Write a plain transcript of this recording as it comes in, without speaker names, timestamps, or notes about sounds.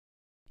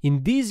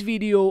In this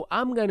video,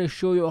 I'm gonna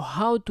show you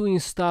how to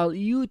install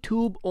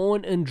YouTube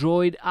on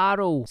Android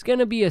Auto. It's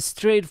gonna be a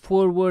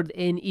straightforward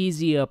and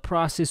easy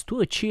process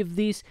to achieve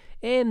this.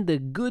 And the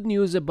good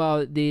news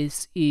about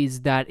this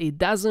is that it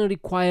doesn't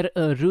require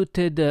a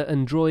rooted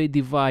Android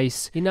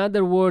device. In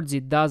other words,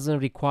 it doesn't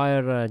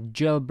require a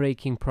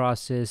jailbreaking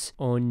process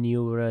on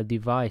your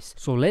device.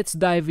 So let's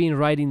dive in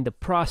right in the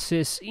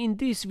process. In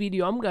this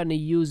video, I'm gonna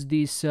use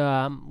this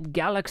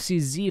Galaxy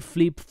Z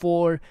Flip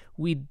 4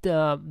 with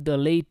the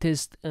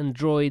latest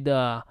Android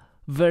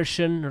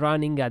version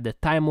running at the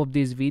time of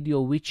this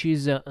video, which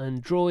is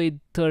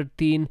Android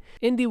 13,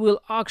 and it will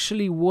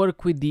actually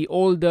work with the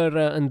older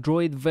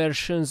Android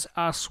versions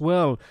as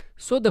well.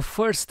 So the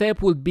first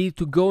step would be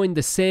to go in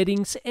the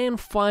settings and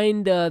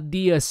find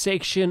the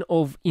section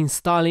of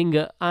installing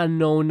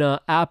unknown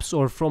apps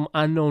or from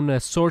unknown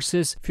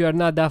sources. If you are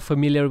not that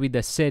familiar with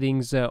the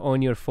settings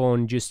on your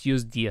phone, just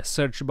use the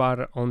search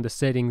bar on the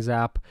settings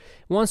app.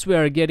 Once we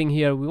are getting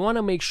here, we want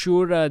to make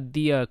sure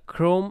the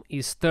Chrome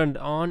is turned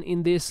on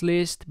in this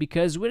list,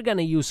 because we're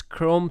gonna use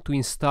Chrome to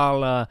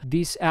install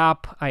this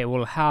app. I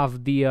will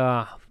have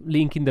the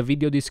link in the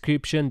video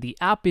description. The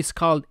app is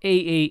called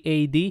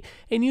AAAD,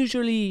 and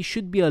usually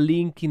should be a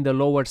link in the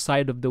lower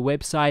side of the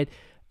website,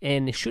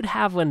 and it should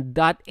have an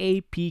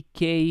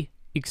 .apk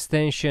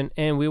extension,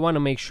 and we want to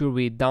make sure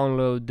we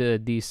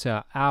download this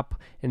app,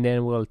 and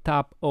then we'll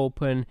tap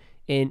open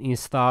and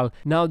install.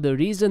 Now the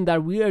reason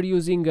that we are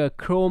using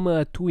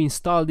Chrome to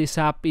install this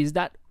app is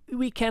that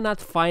we cannot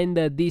find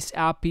this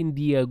app in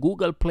the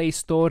Google Play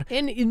Store,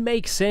 and it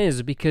makes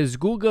sense because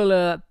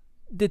Google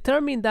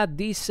determined that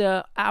this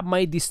app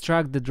might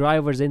distract the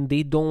drivers, and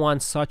they don't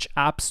want such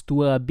apps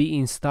to be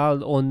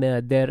installed on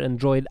their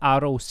Android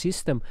Auto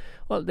system.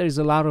 Well, there's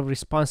a lot of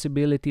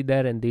responsibility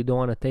there, and they don't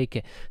want to take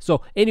it.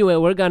 So anyway,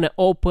 we're gonna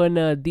open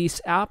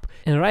this app,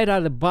 and right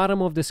at the bottom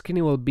of the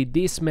screen will be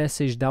this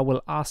message that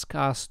will ask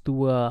us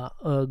to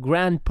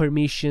grant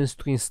permissions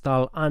to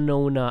install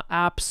unknown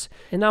apps.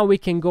 And now we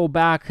can go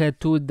back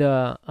to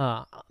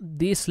the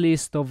this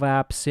list of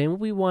apps, and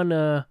we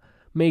wanna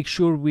make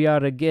sure we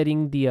are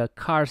getting the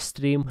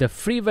CarStream. The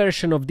free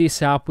version of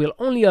this app will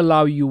only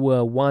allow you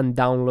one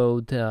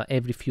download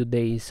every few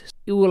days.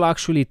 It will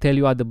actually tell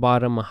you at the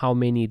bottom how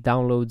many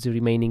downloads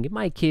remaining. In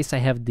my case, I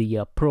have the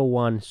Pro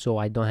one, so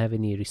I don't have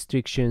any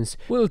restrictions.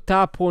 We'll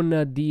tap on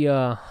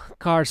the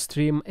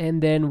CarStream,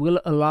 and then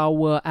we'll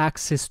allow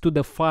access to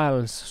the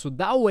files. So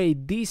that way,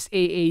 this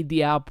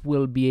AAD app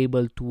will be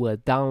able to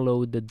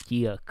download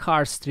the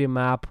CarStream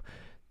app,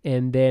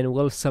 and then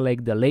we'll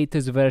select the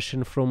latest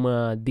version from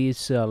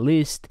this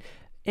list,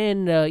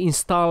 and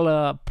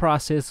install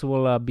process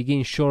will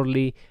begin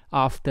shortly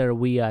after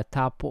we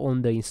tap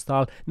on the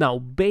install. Now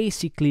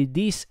basically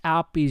this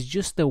app is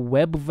just a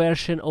web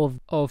version of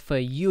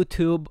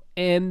YouTube,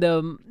 and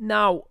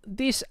now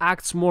this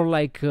acts more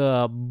like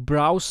a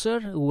browser.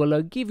 It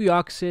will give you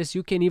access.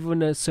 You can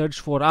even search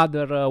for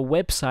other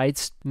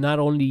websites, not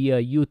only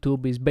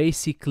YouTube. Is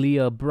basically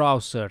a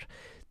browser.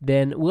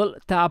 Then we'll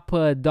tap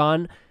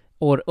done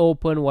or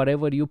open,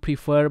 whatever you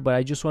prefer, but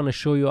I just want to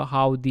show you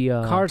how the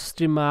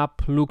CarStream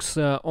app looks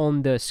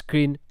on the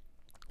screen.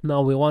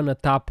 Now we want to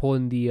tap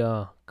on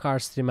the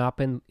CarStream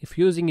app, and if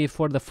using it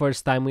for the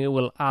first time, we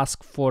will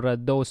ask for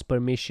those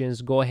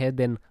permissions. Go ahead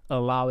and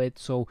allow it,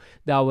 so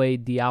that way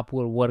the app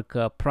will work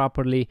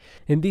properly.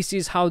 And this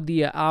is how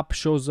the app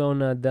shows on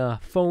the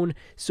phone.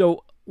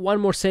 So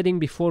one more setting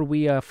before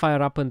we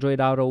fire up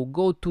Android Auto.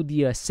 Go to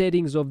the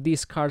settings of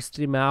this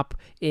CarStream app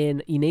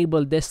and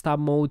enable desktop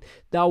mode.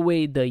 That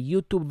way the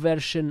YouTube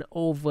version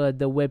of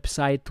the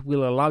website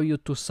will allow you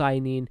to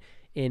sign in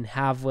and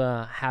have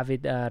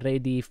it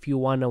ready if you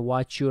want to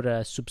watch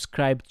your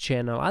subscribed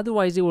channel.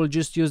 Otherwise it will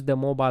just use the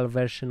mobile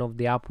version of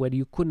the app where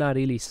you could not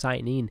really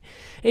sign in.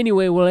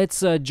 Anyway, well,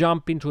 let's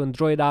jump into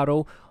Android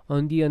Auto.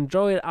 On the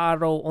Android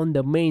Auto, on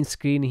the main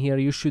screen here,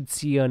 you should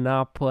see an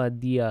app,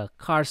 the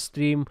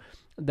CarStream.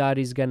 That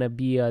is gonna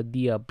be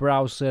the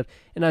browser,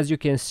 and as you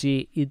can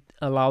see, it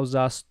allows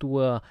us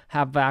to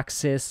have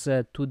access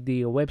to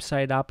the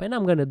website app. And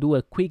I'm gonna do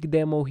a quick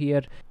demo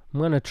here. I'm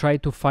gonna try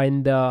to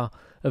find a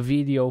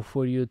video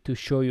for you to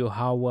show you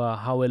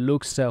how it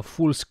looks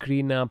full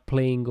screen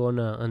playing on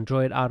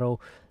Android Auto,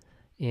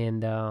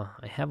 and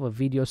I have a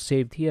video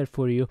saved here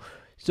for you.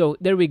 So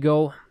there we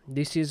go.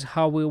 This is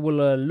how we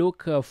will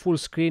look full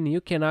screen.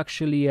 You can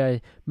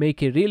actually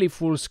make it really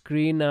full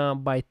screen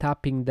by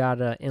tapping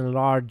that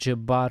enlarge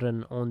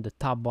button on the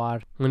top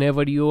bar.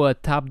 Whenever you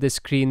tap the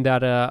screen,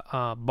 that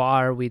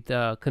bar with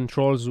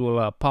controls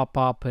will pop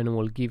up and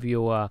will give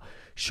you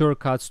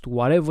shortcuts to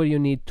whatever you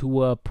need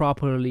to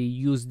properly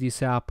use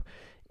this app.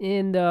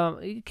 And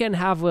you can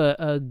have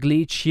a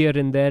glitch here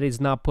and there.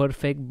 It's not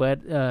perfect, but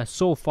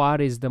so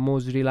far is the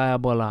most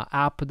reliable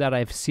app that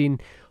I've seen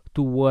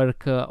to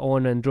work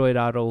on Android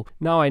Auto.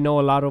 Now I know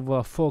a lot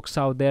of folks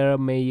out there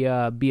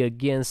may be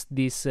against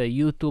this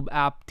YouTube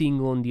app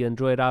thing on the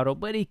Android Auto,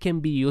 but it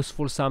can be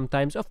useful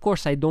sometimes. Of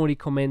course, I don't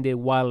recommend it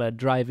while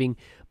driving,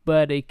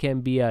 but it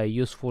can be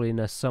useful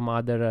in some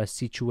other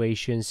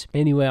situations.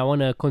 Anyway, I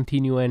want to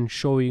continue and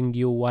showing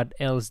you what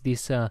else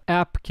this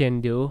app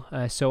can do.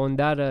 So on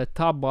that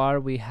top bar,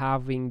 we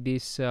having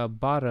this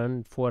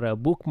button for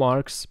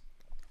bookmarks.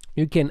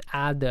 You can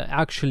add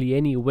actually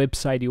any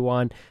website you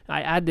want.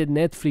 I added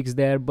Netflix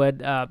there,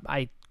 but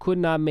I could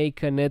not make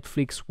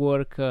Netflix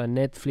work.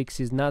 Netflix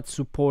is not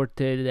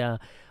supported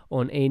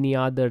on any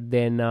other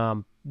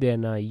than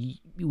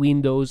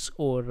Windows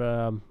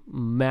or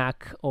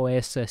Mac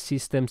OS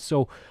system.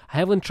 So I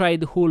haven't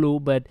tried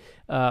Hulu, but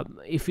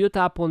if you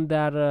tap on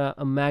that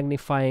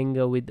magnifying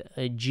with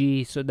a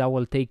G, so that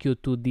will take you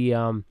to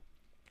the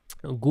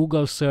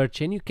Google search,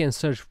 and you can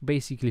search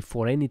basically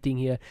for anything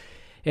here.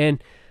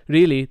 And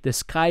really, the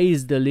sky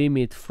is the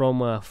limit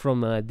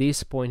from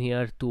this point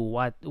here to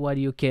what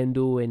you can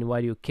do and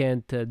what you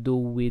can't do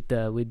with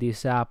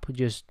this app.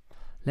 Just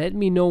let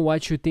me know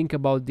what you think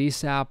about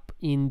this app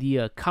in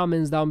the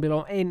comments down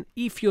below. And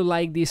if you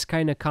like this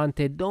kind of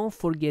content, don't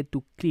forget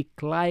to click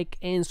like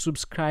and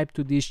subscribe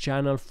to this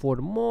channel for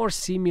more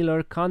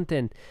similar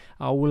content.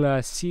 I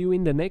will see you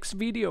in the next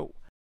video.